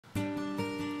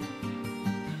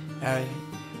Hey,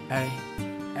 hey,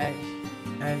 hey,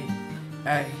 hey,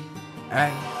 hey,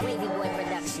 hey. Wavy Boy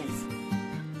Productions.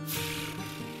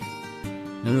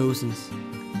 NewNuisance.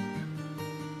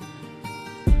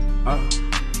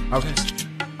 Okay.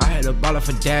 I had a baller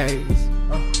for days.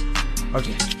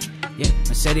 Okay. Yeah,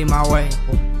 I said it my way.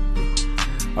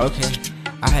 Okay.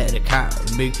 I had a cop,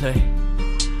 a big play.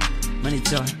 Money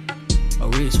joy, a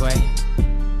rich way.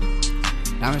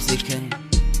 Diamonds they cutting.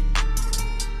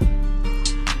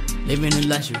 Living in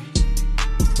luxury.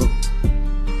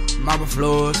 Marble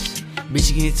floors,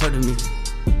 bitch, you can't talk to me.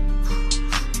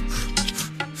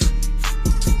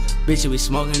 Bitch, you be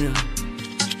smoking them.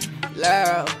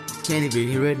 Loud, can't even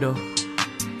hear it though.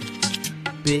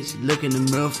 Bitch, look in the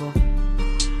mirror for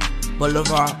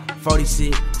Boulevard,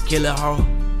 46, killer hoe.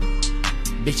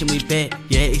 Bitch, and we back,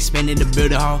 yeah, expanding the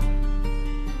building hall.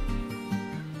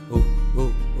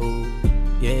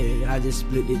 Yeah, I just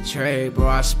split the track, bro,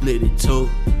 I split it too.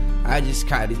 I just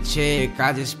caught the check,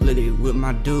 I just split it with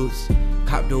my dudes.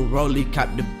 Cop the rollie, cop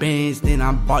the Benz, then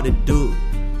I bought the dude.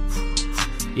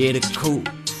 Yeah, the coupe,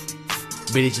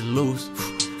 bitch loose.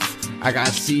 I got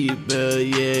seatbelt,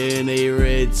 yeah, and they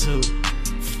red too.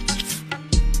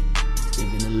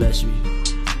 Living in luxury.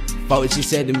 Fuck what she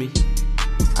said to me.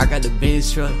 I got the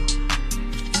Benz truck.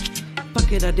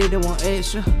 Fuck it, I didn't want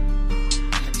extra.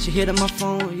 She hit on my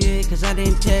phone, yeah, cause I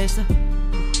didn't text her.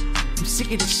 I'm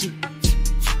sick of this shit.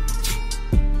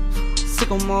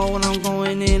 Sick of more when I'm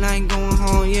going in, I ain't going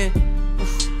home, yeah.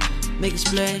 Make a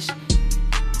splash.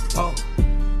 Oh,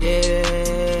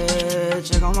 yeah,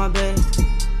 check on my bag.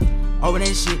 Over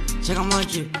that shit, check on my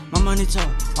drip. My money talk,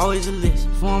 always a list.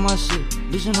 Form my shit,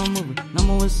 bitch, you know moving.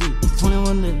 Number 1 seat,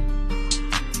 21 living.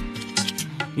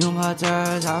 You don't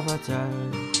apologize, I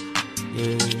apologize.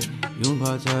 Yeah, you don't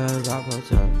apologize, I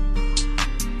apologize.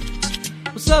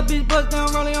 What's up, bitch, bust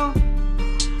down, rolling on.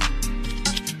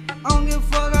 I don't give a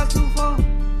fuck, got 2 phones.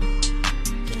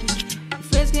 The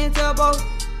feds can't tell both.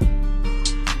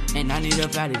 And I need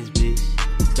up out of this bitch.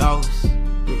 Ghost,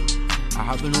 yeah. I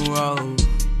hop in the road.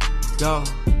 Go,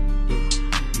 yeah.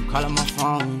 You callin' my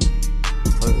phone.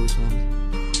 Wait, which one?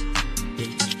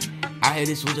 Yeah. I hit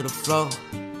this switch to the floor.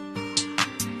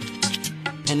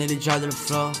 Penny to drop to the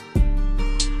floor.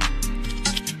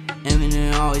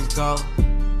 Eminem always go.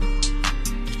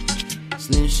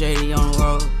 Slim Shady on the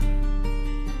road.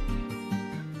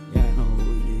 Yeah, I know who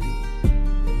it is. Yeah,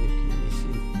 can you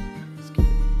see? Let's get it.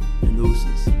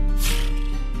 NewNuisance.